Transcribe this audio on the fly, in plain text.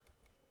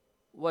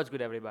What's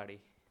good, everybody?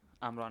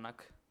 I'm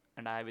Ronak,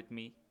 and I have with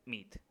me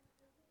Meet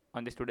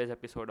on this today's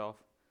episode of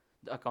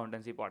the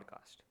Accountancy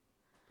Podcast.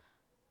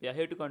 We are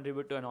here to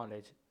contribute to a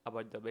knowledge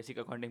about the basic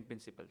accounting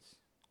principles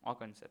or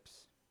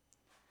concepts.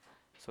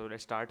 So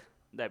let's start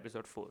the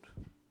episode 4.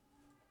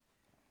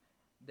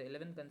 The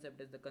 11th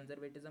concept is the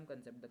conservatism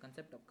concept. The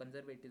concept of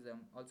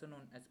conservatism, also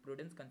known as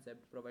prudence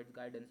concept, provides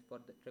guidance for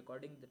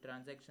recording the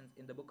transactions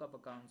in the book of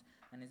accounts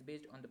and is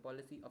based on the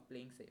policy of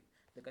playing safe.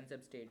 The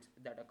concept states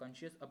that a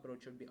conscious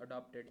approach should be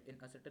adopted in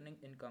ascertaining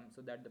income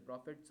so that the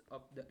profits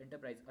of the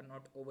enterprise are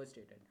not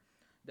overstated.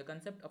 The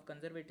concept of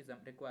conservatism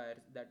requires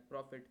that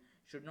profit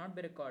should not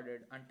be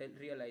recorded until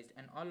realized,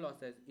 and all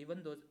losses,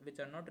 even those which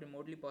are not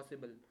remotely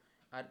possible,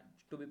 are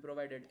to be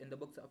provided in the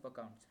books of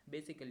accounts.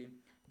 Basically,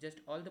 just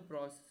all the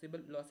possible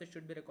losses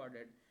should be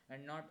recorded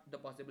and not the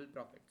possible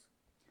profits.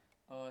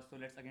 So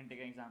let's again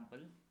take an example.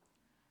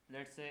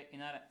 Let's say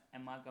in our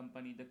MR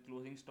company, the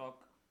closing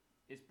stock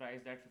is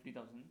priced at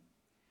 50,000,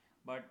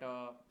 but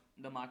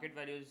the market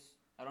value is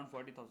around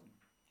 40,000.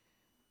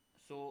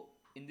 So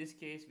in this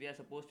case, we are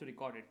supposed to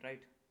record it,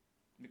 right?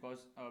 Because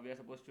we are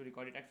supposed to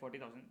record it at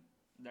 40,000.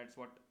 That's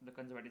what the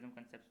conservatism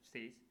concept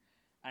says.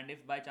 And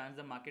if by chance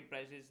the market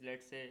price is,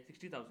 let's say,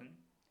 60,000,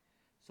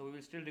 so we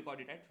will still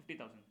record it at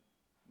 50,000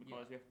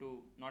 because we have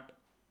to not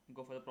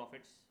go for the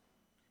profits.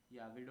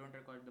 Yeah, we don't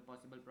record the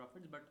possible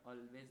profits but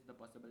always the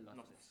possible losses.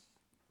 Losses.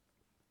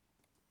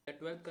 The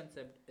 12th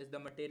concept is the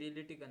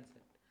materiality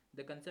concept.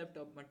 The concept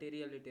of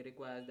materiality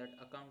requires that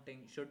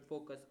accounting should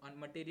focus on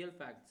material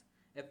facts.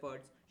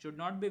 Efforts should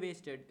not be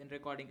wasted in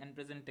recording and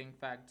presenting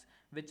facts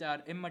which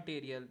are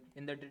immaterial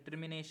in the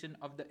determination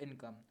of the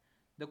income.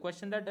 The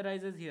question that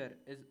arises here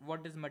is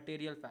what is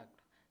material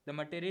fact? The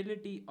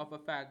materiality of a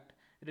fact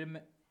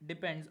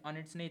depends on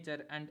its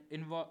nature and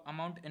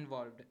amount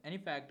involved. Any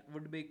fact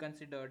would be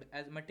considered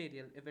as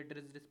material if it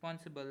is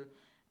responsible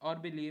or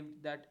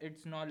believed that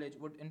its knowledge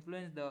would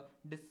influence the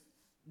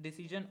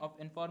decision of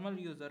informal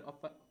user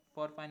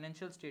for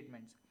financial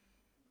statements.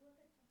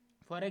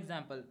 For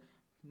example,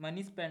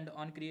 money spent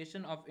on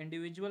creation of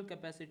individual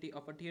capacity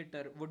of a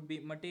theater would be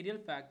material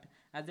fact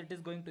as it is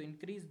going to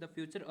increase the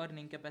future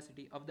earning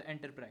capacity of the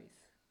enterprise.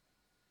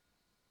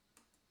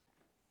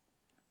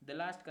 The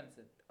last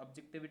concept,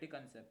 objectivity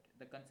concept.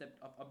 The concept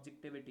of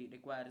objectivity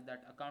requires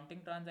that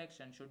accounting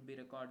transactions should be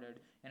recorded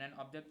in an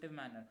objective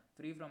manner,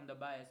 free from the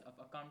bias of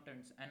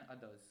accountants and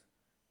others.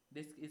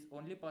 This is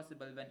only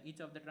possible when each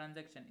of the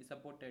transaction is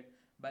supported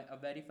by a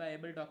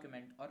verifiable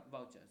document or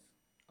vouchers.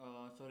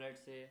 So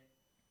let's say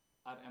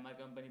our MR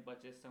company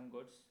purchased some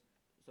goods.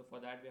 So for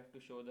that we have to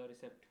show the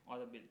receipt or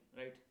the bill,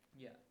 right?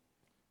 Yeah,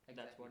 That's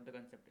exactly. what the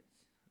concept is.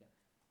 Yeah.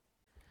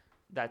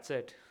 That's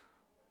it.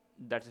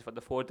 That's it for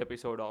the fourth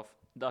episode of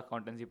the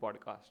Accountancy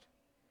Podcast.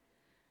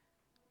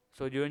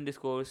 So during this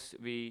course,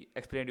 we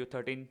explained you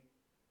 13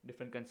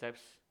 different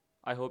concepts.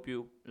 I hope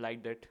you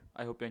liked it.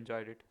 I hope you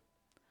enjoyed it.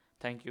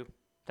 Thank you.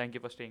 Thank you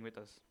for staying with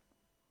us.